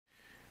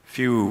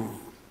few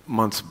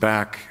months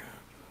back,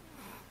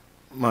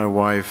 my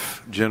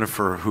wife,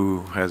 Jennifer,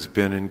 who has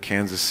been in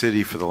Kansas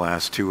City for the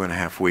last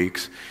 2.5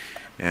 weeks,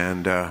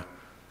 and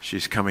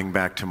she's coming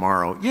back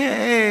tomorrow.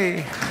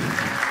 Yay!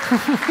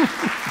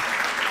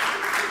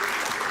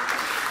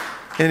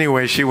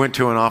 Anyway, she went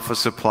to an office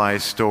supply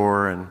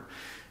store and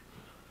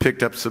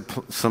picked up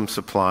some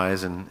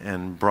supplies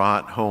and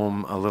brought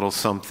home a little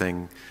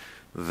something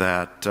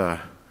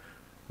that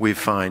we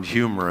find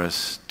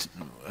humorous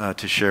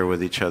to share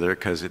with each other,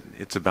 because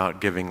it's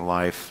about giving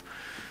life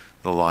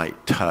the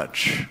light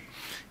touch.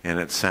 And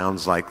it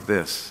sounds like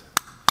this.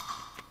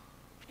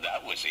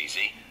 That was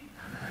easy.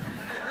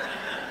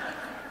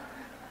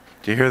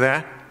 Do you hear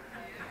that?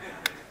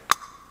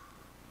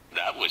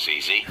 That was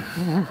easy.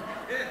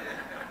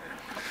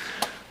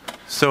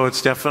 So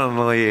it's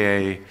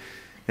definitely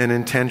an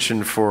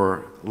intention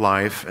for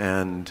life,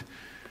 and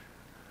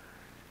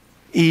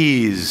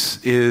ease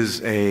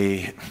is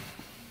a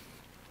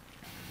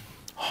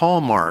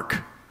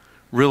hallmark,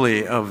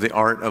 really, of the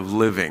art of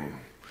living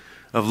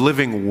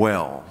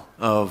well,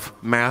 of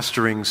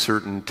mastering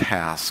certain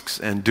tasks,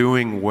 and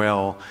doing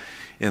well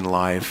in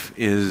life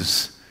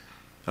is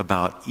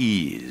about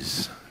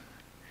ease.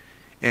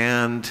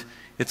 And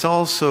it's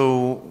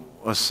also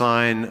a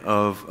sign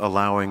of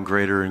allowing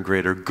greater and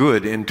greater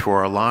good into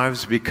our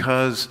lives,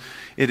 because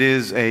it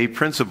is a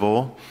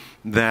principle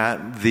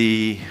that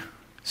the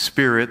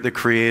Spirit, the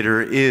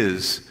Creator,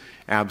 is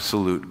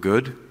absolute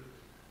good,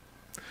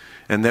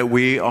 and that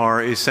we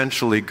are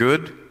essentially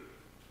good,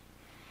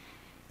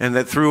 and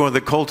that through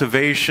the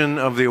cultivation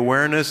of the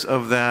awareness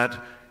of that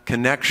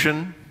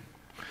connection,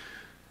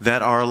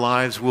 that our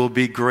lives will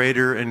be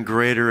greater and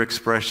greater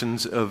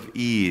expressions of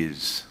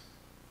ease.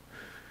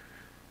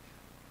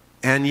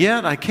 And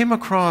yet I came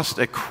across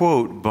a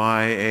quote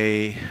by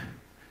a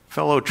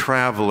fellow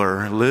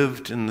traveler,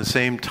 lived in the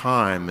same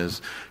time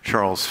as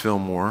Charles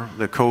Fillmore,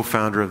 the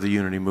co-founder of the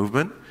Unity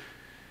Movement.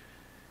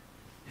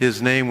 His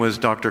name was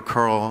Dr.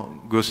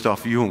 Carl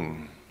Gustav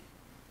Jung.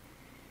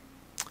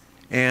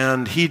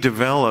 And he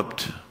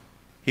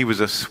was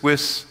a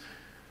Swiss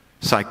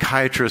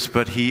psychiatrist,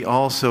 but he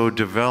also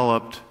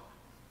developed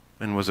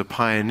and was a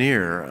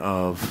pioneer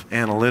of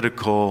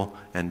analytical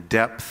and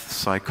depth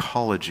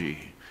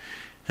psychology.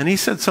 And he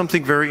said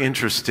something very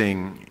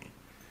interesting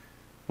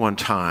one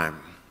time.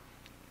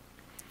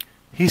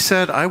 He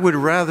said, "I would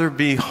rather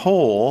be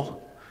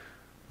whole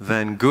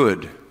than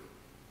good.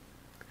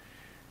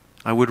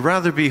 I would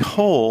rather be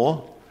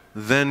whole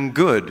than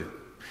good."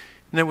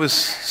 And it was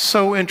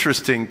so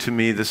interesting to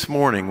me this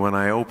morning when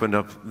I opened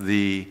up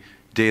the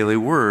Daily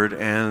Word,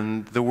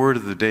 and the word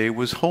of the day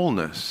was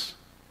wholeness.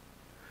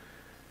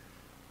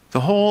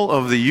 The whole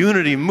of the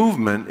Unity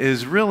movement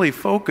is really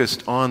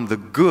focused on the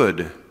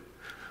good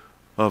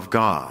of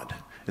God.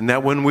 And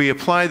that when we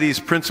apply these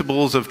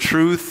principles of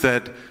truth,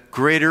 that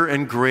greater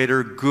and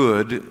greater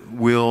good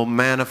will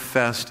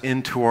manifest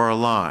into our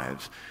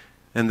lives.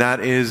 And that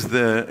is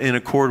in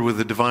accord with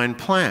the divine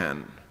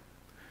plan.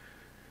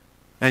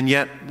 And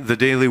yet the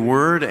Daily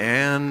Word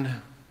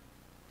and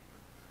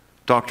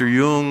Dr.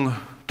 Jung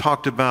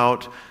talked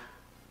about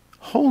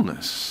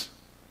wholeness.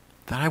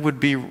 That I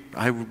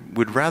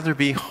would rather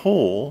be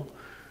whole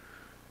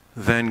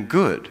than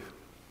good.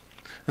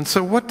 And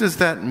so what does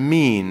that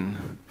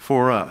mean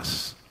for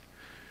us?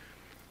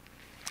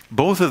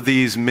 Both of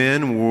these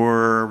men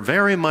were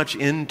very much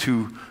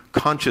into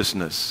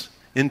consciousness,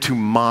 into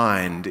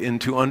mind,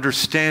 into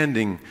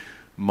understanding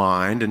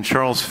mind. And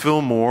Charles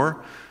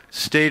Fillmore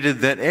stated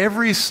that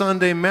every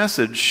Sunday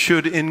message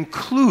should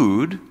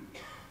include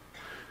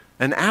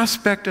an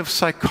aspect of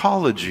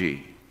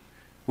psychology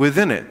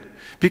within it,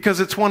 because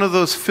it's one of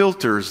those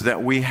filters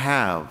that we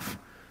have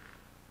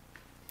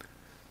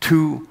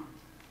to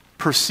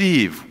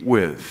perceive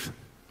with,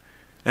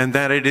 and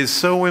that it is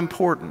so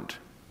important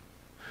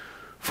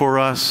for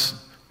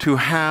us to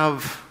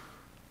have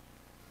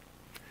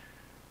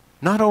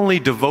not only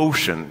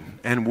devotion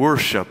and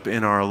worship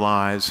in our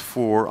lives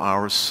for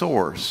our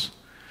source,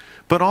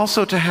 but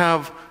also to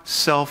have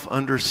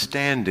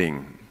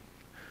self-understanding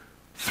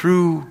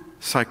through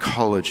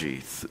psychology,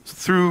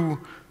 through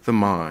the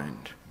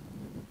mind.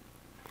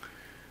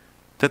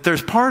 That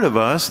there's part of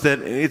us that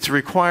it's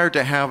required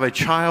to have a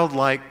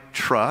childlike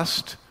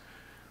trust,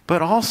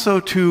 but also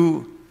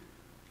to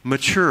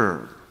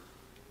mature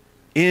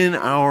in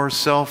our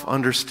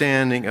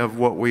self-understanding of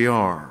what we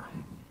are.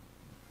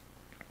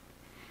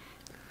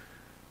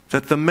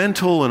 That the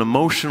mental and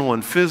emotional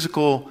and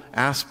physical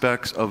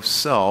aspects of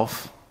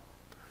self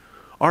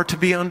are to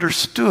be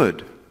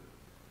understood,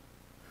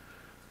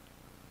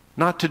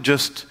 not to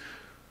just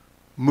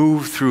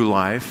move through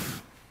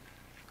life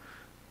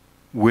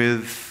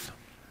with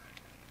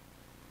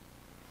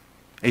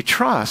a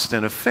trust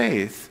and a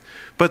faith.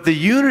 But the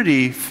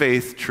Unity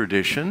faith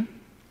tradition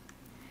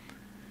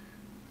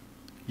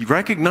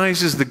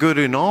recognizes the good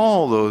in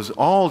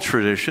all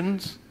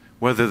traditions,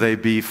 whether they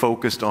be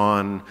focused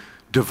on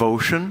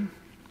devotion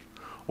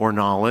or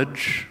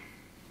knowledge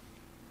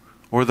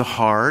or the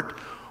heart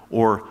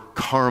or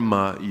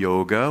karma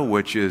yoga,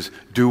 which is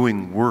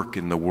doing work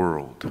in the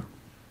world.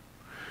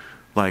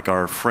 Like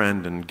our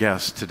friend and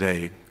guest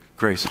today,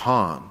 Grace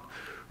Hahn.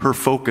 Her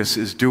focus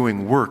is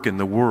doing work in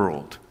the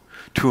world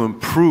to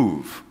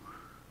improve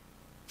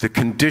the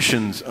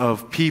conditions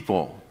of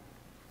people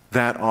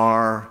that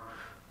are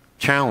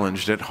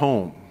challenged at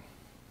home.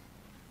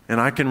 And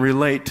I can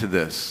relate to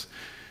this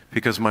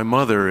because my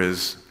mother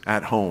is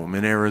at home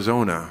in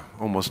Arizona,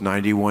 almost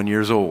 91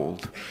 years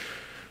old.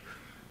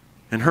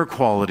 And her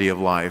quality of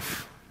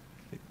life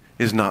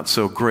is not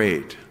so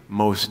great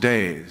most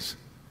days.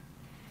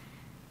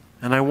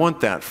 And I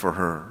want that for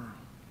her.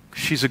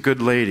 She's a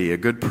good lady, a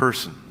good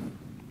person.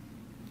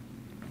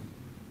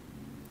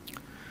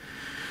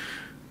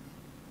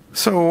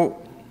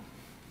 So,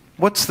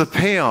 what's the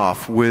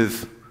payoff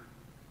with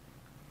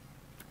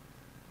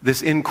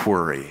this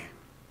inquiry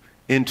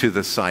into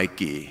the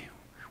psyche,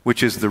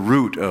 which is the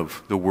root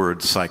of the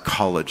word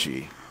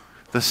psychology?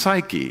 The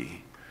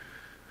psyche.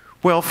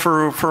 Well,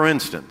 for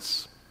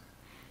instance,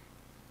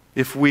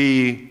 if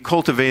we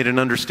cultivate an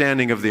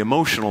understanding of the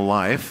emotional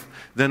life,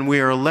 then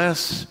we are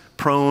less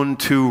prone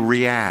to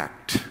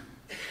react,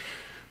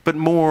 but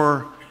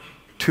more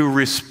to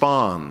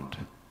respond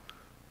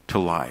to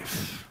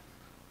life.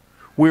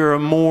 We're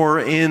more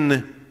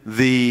in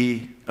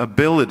the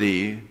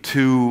ability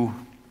to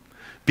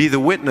be the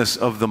witness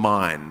of the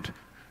mind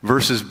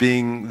versus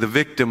being the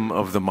victim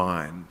of the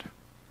mind.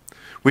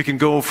 We can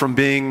go from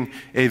being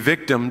a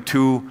victim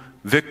to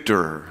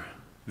victor,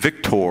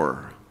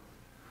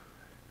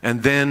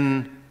 and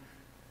then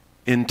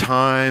in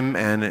time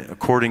and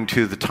according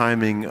to the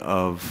timing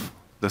of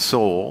the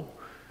soul,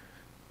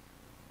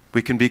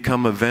 we can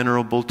become a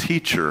venerable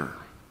teacher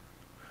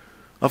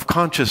of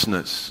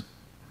consciousness,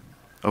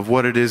 of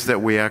what it is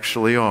that we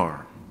actually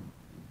are.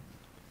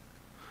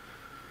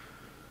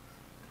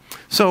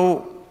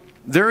 So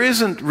there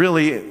isn't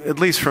really, at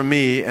least for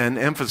me, an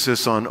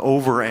emphasis on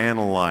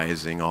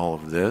overanalyzing all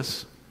of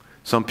this.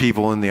 Some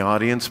people in the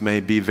audience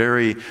may be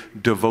very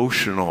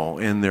devotional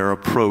in their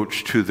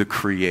approach to the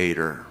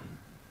Creator,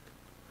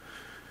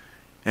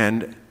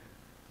 and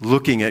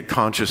looking at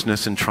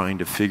consciousness and trying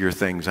to figure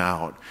things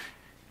out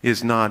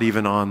is not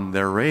even on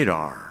their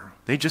radar.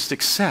 They just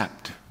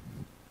accept.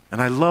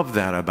 And I love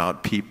that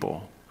about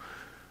people.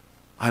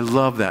 I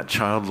love that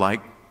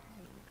childlike,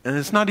 and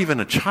it's not even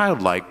a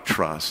childlike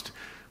trust,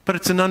 but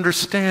it's an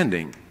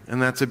understanding,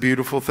 and that's a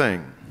beautiful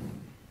thing.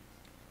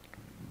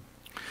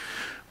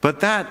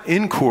 But that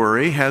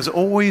inquiry has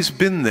always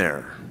been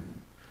there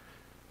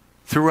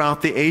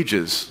throughout the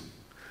ages.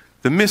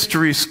 The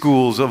mystery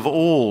schools of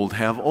old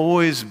have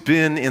always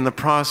been in the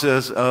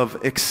process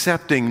of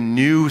accepting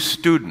new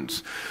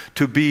students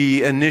to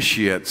be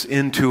initiates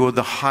into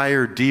the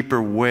higher,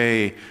 deeper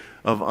way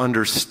of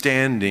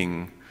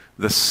understanding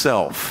the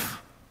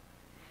self.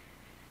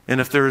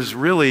 And if there's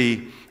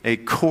really a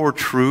core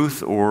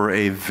truth or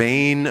a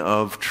vein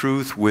of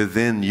truth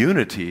within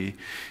unity,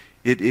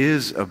 it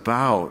is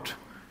about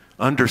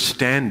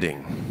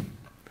understanding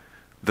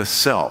the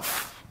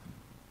self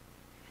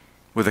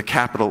with a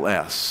capital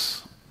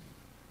S,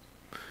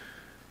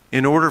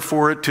 in order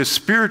for it to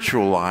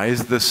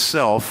spiritualize the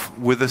self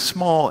with a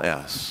small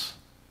s.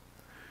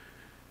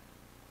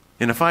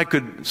 And if I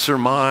could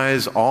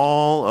surmise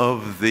all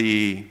of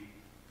the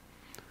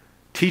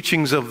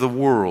teachings of the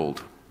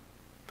world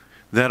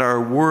that are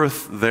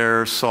worth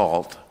their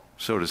salt,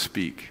 so to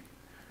speak,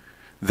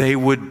 they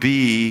would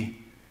be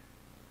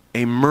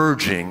a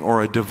merging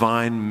or a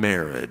divine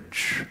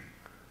marriage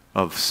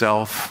of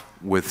self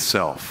with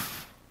self.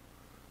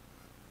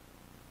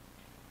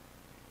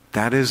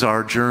 That is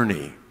our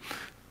journey.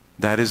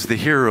 That is the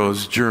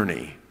hero's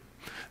journey.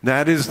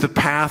 That is the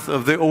path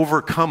of the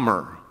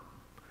overcomer.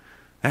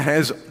 That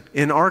has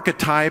an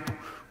archetype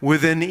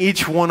within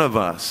each one of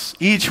us.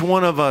 Each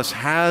one of us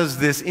has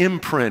this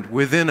imprint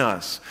within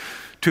us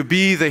to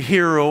be the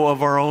hero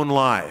of our own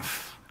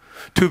life,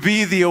 to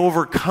be the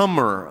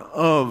overcomer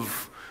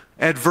of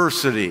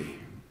adversity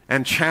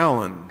and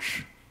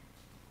challenge.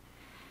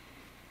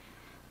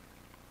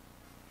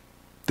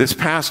 This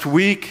past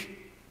week,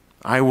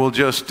 I will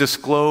just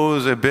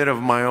disclose a bit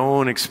of my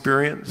own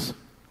experience.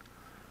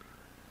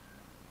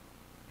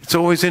 It's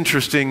always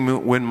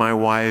interesting when my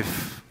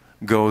wife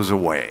goes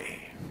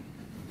away.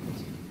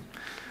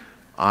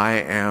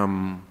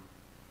 I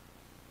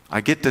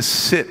get to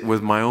sit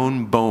with my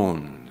own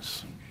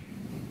bones.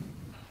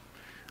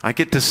 I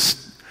get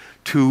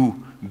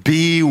to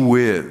be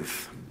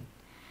with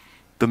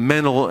the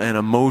mental and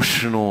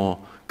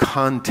emotional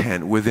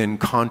content within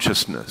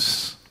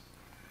consciousness.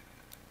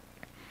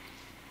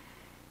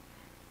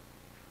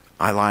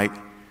 I like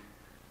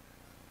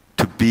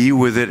to be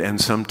with it, and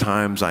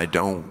sometimes I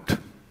don't.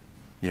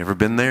 You ever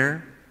been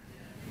there?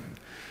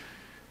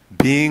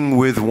 Being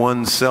with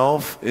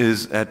oneself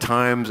is at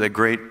times a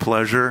great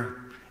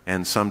pleasure,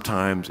 and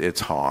sometimes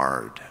it's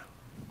hard.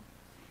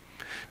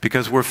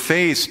 Because we're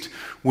faced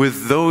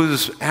with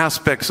those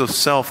aspects of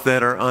self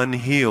that are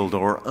unhealed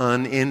or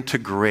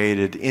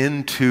unintegrated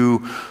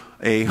into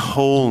a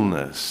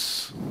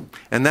wholeness.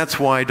 And that's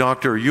why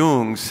Dr.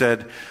 Jung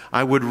said,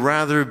 I would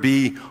rather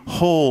be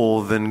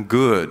whole than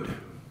good.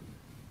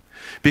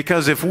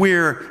 Because if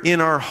we're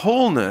in our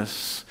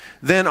wholeness,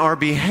 then our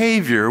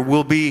behavior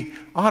will be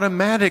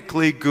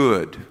automatically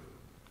good.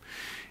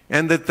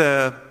 And that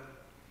the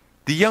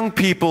young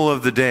people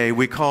of the day,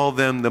 we call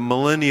them the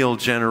millennial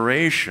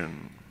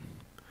generation,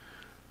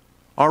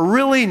 are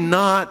really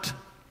not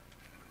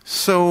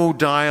so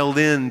dialed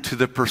in to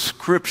the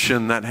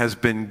prescription that has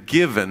been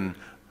given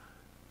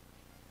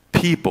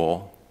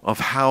people of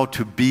how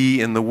to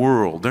be in the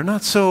world. They're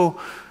not so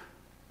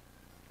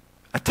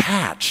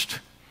attached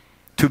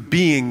to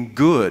being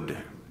good.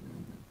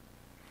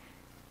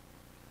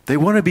 They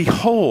want to be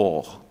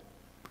whole.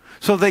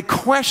 So they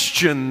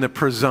question the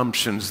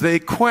presumptions. They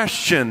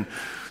question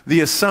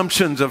the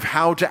assumptions of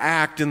how to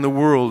act in the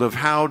world, of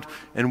how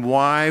and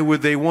why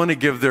would they want to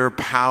give their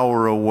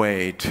power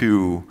away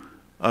to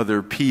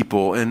other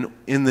people and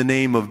in the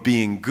name of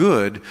being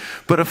good.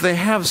 But if they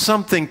have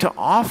something to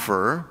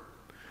offer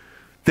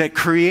that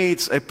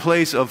creates a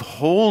place of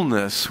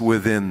wholeness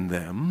within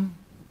them,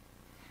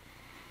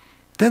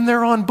 then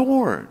they're on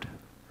board.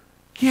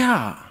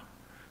 Yeah,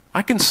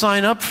 I can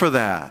sign up for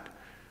that.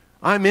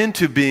 I'm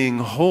into being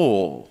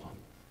whole.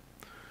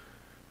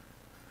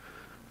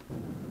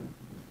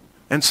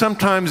 And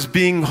sometimes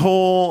being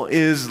whole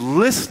is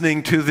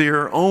listening to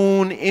their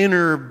own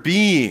inner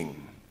being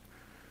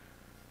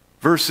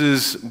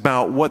versus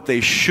about what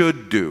they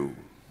should do.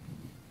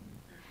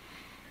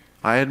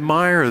 I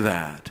admire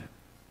that.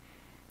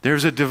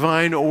 There's a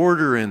divine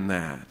order in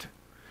that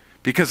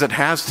because it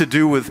has to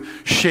do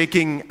with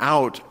shaking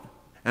out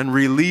and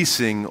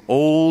releasing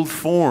old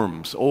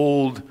forms,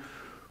 old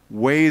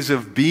ways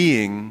of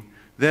being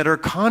that are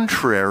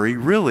contrary,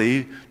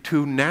 really,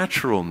 to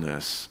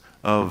naturalness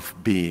of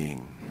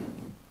being.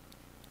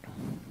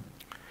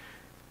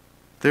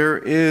 There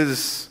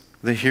is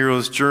the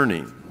hero's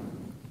journey.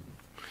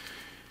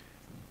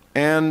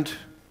 And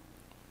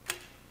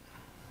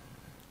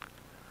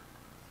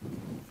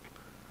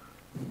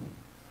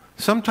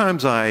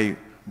sometimes I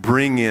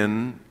bring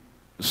in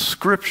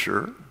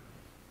Scripture,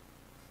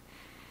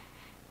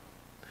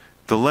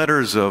 the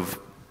letters of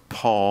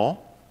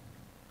Paul,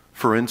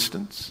 for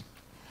instance.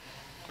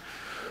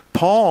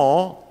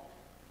 Paul,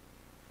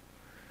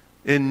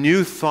 in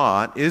New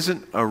Thought,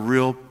 isn't a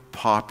real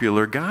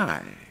popular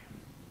guy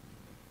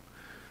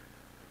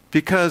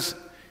because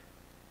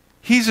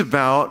he's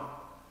about,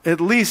 at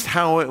least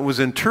how it was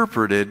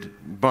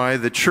interpreted by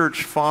the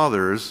church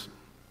fathers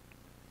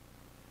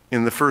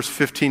in the first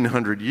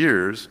 1,500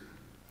 years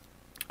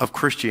of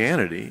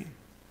Christianity,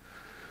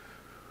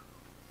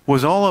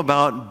 was all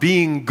about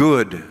being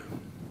good.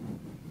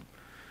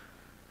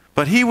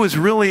 But he was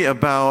really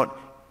about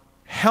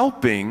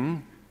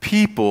helping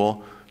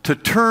people to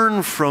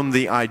turn from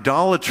the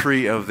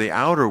idolatry of the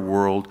outer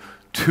world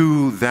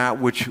to that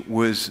which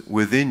was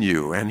within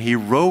you. And he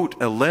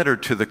wrote a letter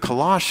to the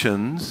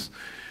Colossians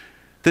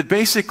that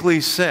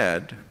basically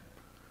said,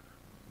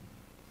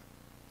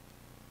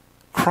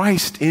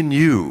 Christ in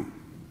you,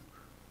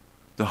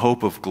 the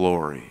hope of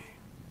glory.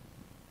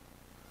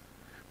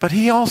 But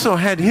he also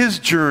had his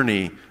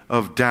journey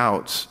of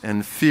doubts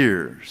and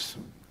fears.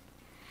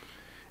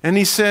 And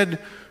he said,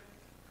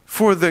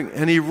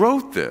 and he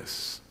wrote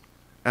this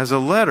as a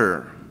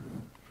letter.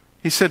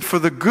 He said, for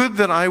the good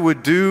that I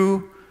would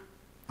do,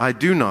 I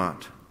do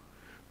not.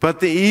 But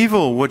the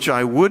evil which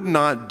I would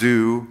not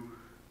do,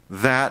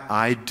 that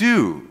I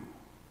do.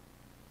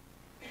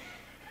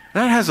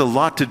 That has a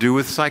lot to do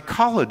with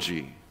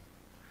psychology.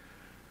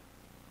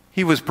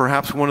 He was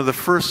perhaps one of the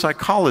first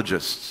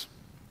psychologists.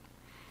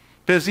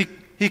 Because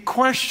he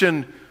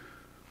questioned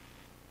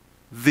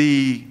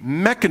the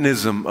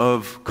mechanism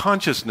of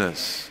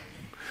consciousness.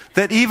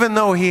 That even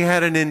though he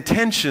had an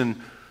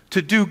intention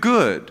to do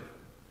good,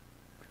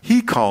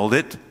 he called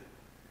it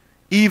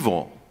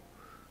evil.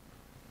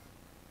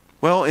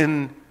 Well,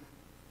 in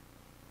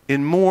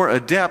more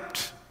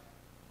adept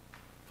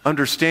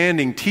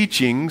understanding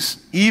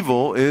teachings,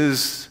 evil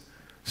is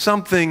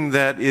something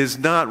that is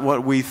not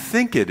what we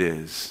think it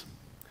is.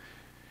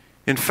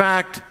 In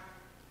fact,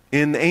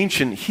 in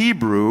ancient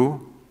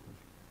Hebrew,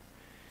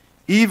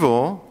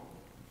 evil,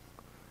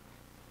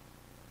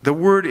 the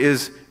word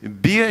is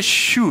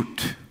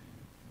biashut.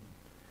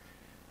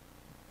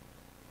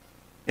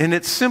 And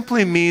it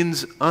simply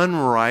means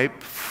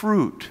unripe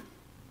fruit.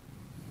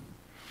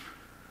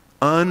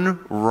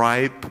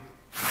 Unripe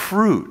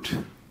fruit.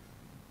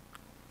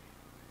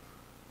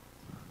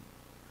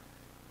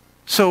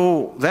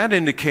 So that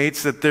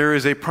indicates that there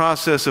is a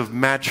process of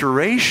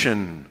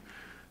maturation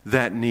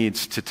that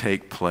needs to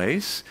take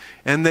place,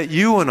 and that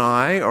you and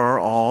I are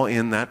all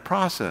in that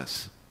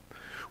process.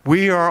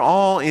 We are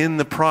all in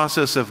the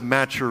process of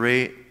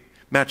maturation,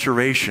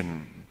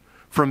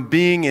 from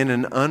being in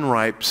an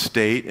unripe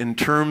state in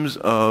terms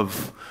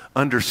of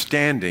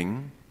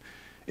understanding,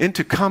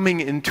 into coming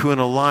into an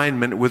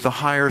alignment with the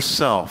higher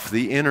self,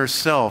 the inner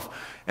self,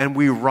 and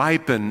we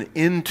ripen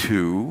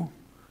into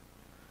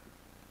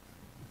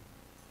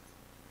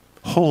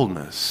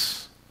wholeness.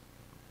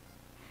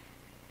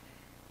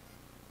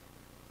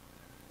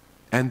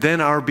 And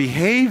then our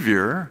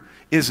behavior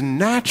is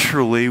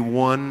naturally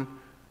one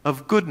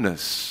of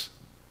goodness.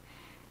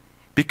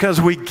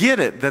 Because we get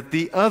it that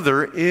the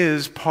other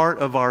is part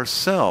of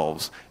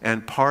ourselves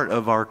and part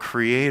of our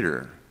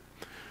Creator.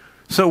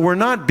 So we're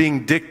not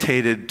being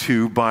dictated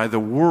to by the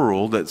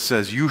world that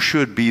says you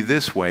should be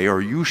this way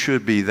or you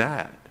should be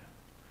that.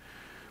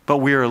 But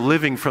we are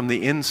living from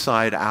the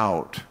inside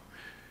out.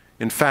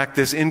 In fact,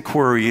 this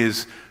inquiry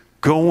is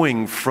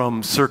going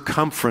from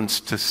circumference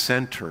to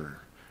center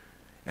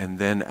and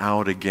then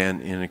out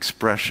again in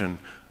expression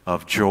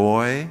of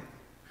joy,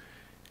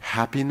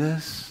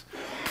 happiness,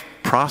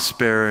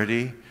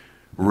 prosperity,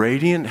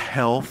 radiant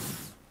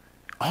health,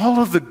 all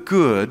of the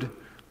good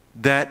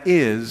that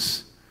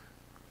is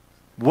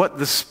what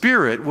the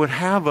Spirit would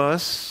have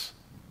us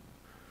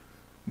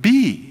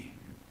be.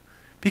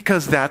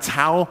 Because that's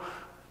how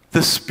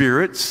the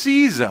Spirit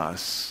sees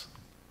us,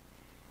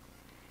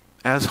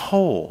 as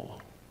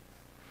whole.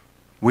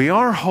 We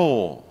are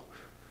whole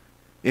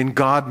in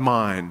God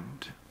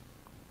mind.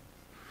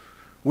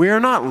 We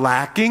are not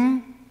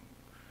lacking.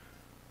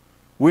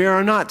 We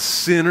are not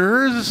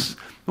sinners.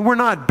 We're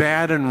not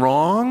bad and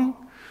wrong.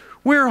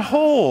 We're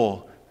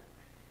whole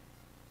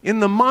in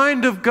the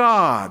mind of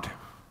God.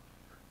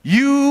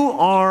 You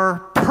are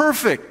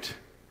perfect.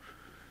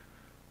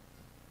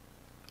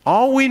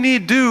 All we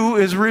need to do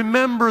is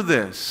remember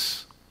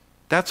this.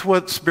 That's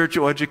what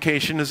spiritual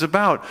education is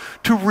about.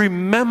 To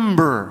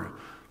remember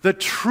the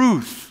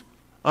truth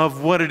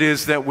of what it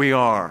is that we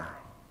are.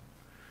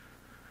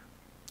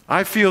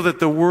 I feel that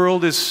the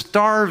world is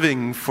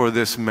starving for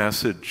this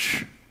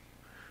message.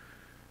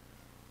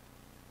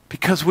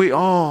 Because we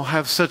all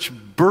have such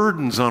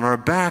burdens on our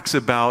backs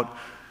about,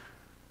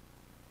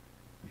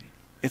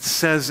 it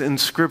says in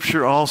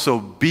Scripture also,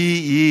 be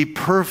ye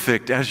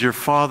perfect as your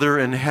Father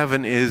in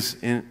heaven is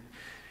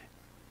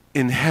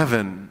in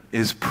heaven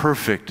is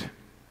perfect.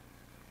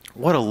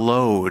 What a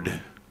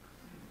load,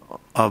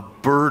 a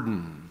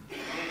burden.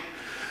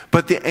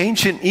 But the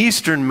ancient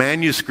Eastern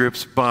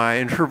manuscripts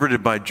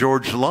interpreted by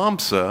George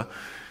Lomsa,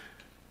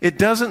 it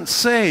doesn't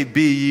say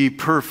be ye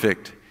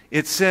perfect.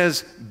 It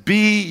says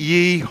be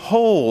ye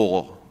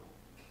whole.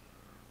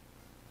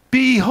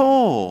 Be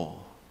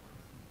whole.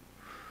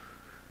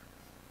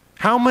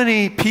 How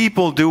many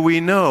people do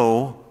we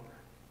know,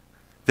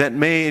 that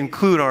may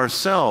include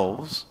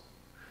ourselves,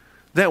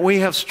 that we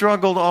have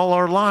struggled all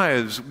our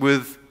lives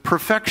with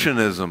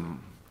perfectionism,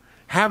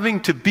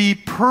 having to be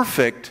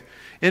perfect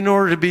in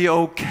order to be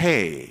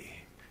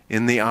okay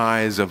in the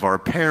eyes of our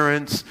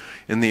parents,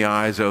 in the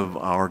eyes of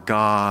our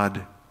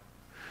God.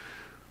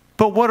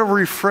 But what a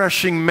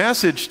refreshing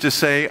message to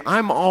say,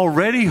 I'm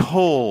already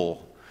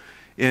whole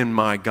in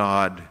my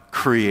God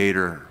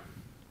Creator.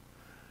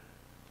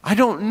 I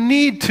don't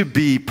need to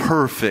be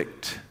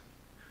perfect.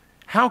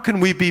 How can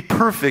we be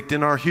perfect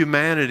in our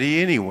humanity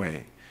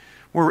anyway?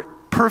 We're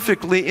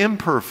perfectly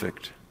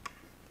imperfect.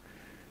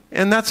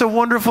 And that's a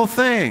wonderful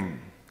thing.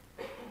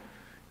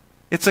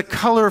 It's a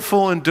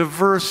colorful and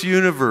diverse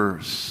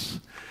universe.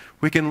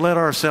 We can let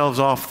ourselves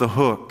off the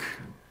hook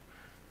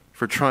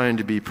for trying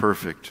to be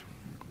perfect.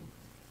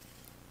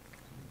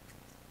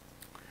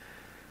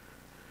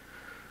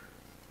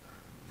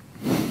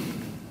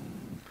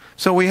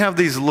 So we have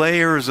these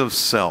layers of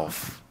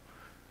self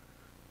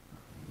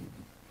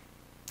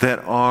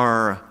that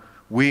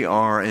we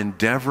are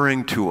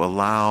endeavoring to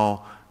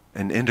allow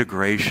an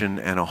integration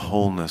and a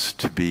wholeness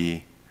to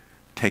be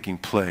taking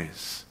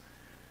place.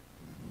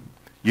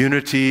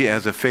 Unity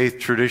as a faith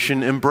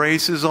tradition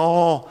embraces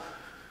all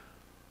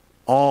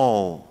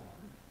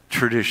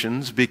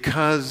traditions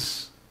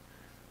because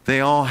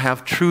they all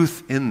have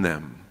truth in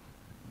them.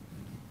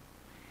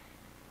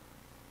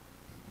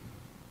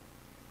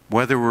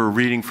 Whether we're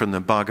reading from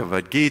the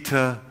Bhagavad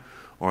Gita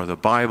or the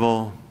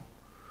Bible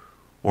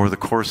or the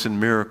Course in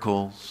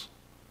Miracles.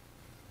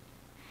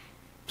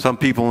 Some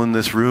people in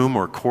this room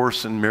are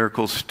Course in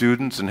Miracles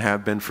students and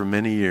have been for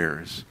many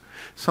years.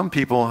 Some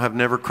people have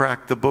never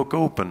cracked the book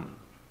open.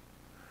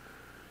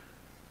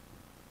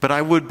 But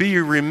I would be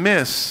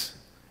remiss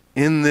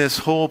in this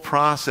whole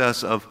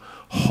process of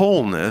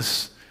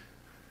wholeness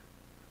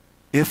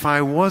if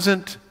I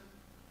wasn't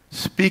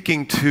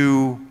speaking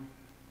to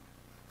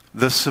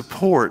the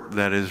support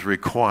that is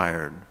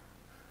required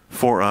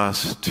for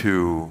us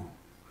to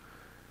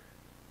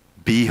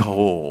be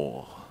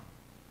whole.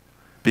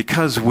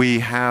 Because we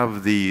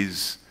have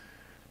these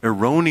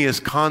erroneous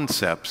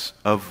concepts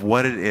of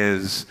what it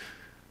is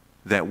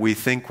that we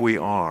think we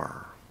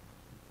are.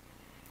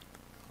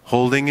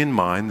 Holding in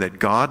mind that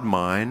God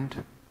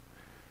mind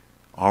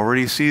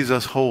already sees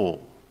us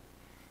whole,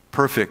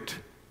 perfect.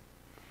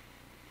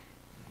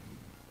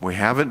 We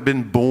haven't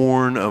been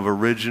born of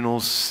original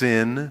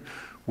sin.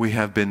 We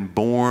have been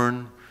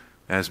born,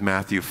 as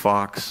Matthew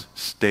Fox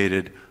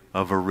stated,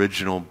 of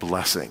original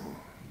blessing.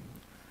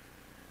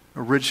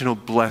 Original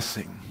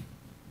blessing.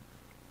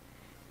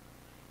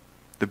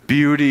 The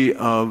beauty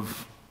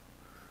of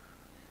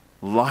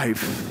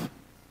life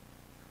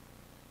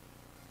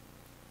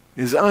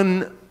is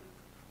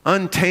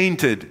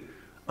untainted,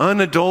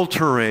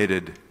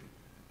 unadulterated.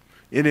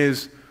 It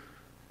is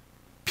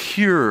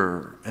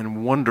pure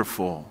and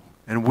wonderful,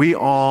 and we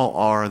all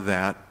are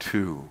that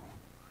too.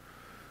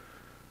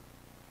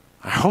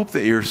 I hope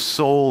that your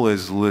soul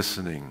is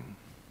listening.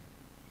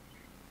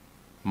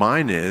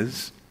 Mine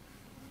is.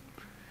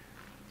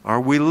 Are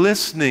we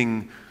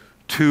listening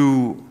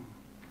to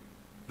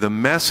the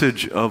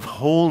message of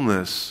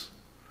wholeness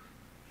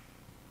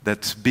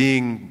that's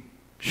being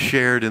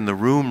shared in the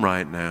room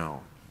right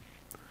now?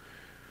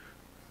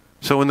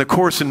 So in the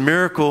Course in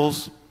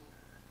Miracles,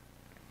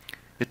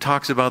 it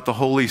talks about the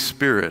Holy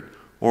Spirit,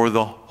 or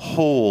the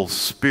whole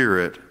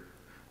Spirit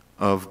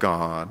of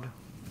God.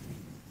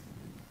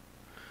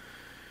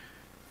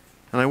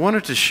 And I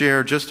wanted to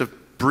share just a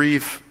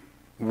brief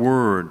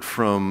word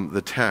from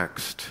the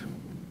text.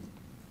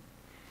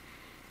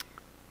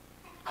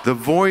 The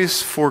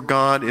voice for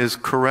God is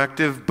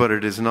corrective, but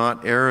it is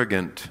not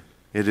arrogant.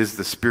 It is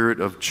the Spirit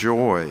of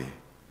joy.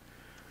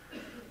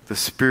 The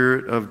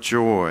Spirit of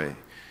joy.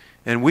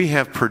 And we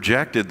have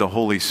projected the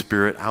Holy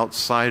Spirit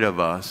outside of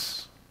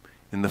us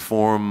in the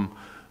form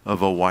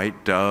of a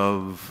white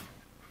dove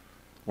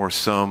or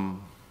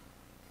something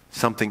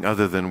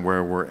other than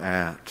where we're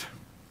at.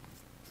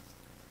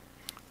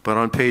 But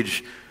on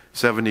page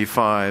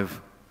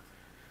 75,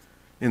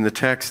 in the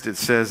text it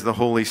says the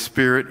Holy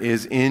Spirit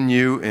is in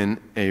you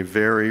in a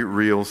very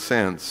real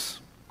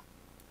sense.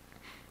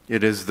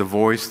 It is the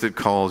voice that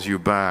calls you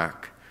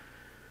back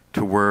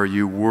to where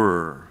you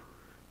were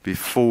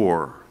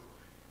before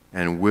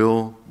and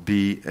will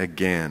be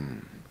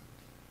again.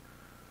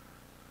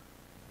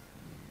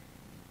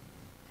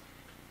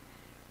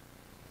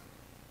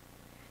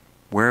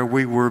 Where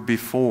we were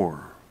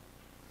before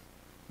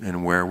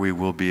and where we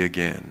will be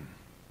again.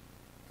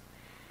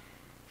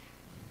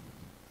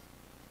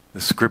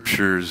 The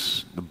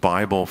scriptures, the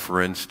Bible,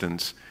 for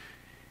instance,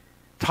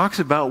 talks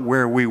about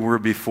where we were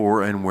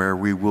before and where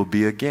we will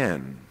be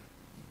again.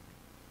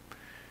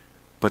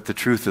 But the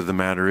truth of the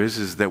matter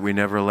is that we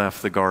never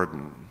left the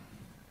garden.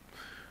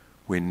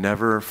 We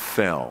never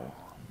fell.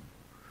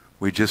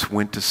 We just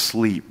went to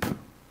sleep.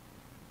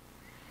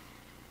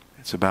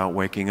 It's about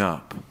waking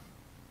up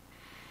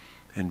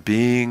and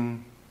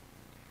being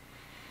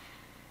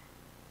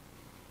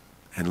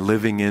and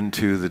living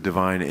into the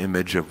divine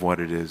image of what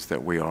it is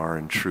that we are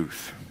in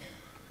truth.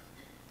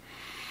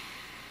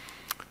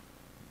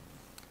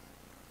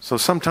 So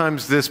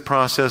sometimes this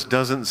process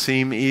doesn't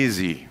seem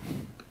easy.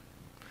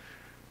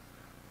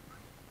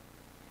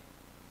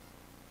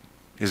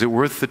 Is it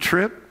worth the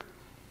trip?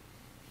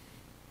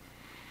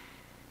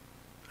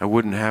 I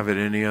wouldn't have it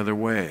any other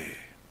way.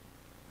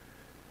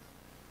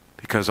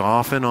 Because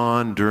off and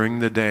on during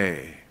the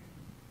day,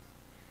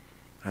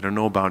 I don't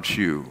know about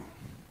you,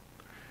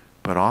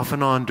 but off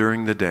and on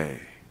during the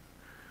day,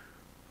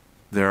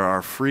 there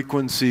are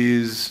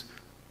frequencies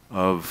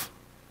of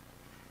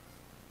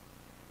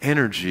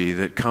energy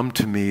that come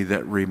to me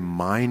that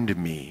remind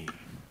me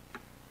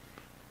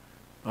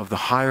of the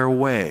higher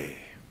way.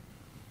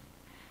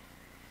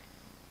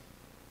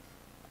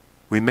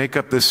 We make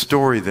up this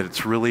story that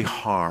it's really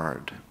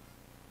hard.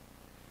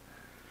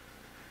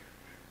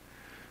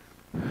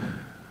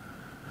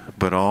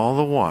 But all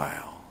the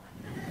while,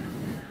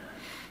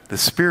 the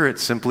Spirit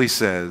simply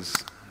says,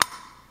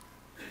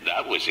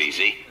 that was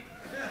easy.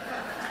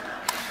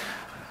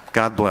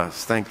 God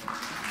bless. Thank you.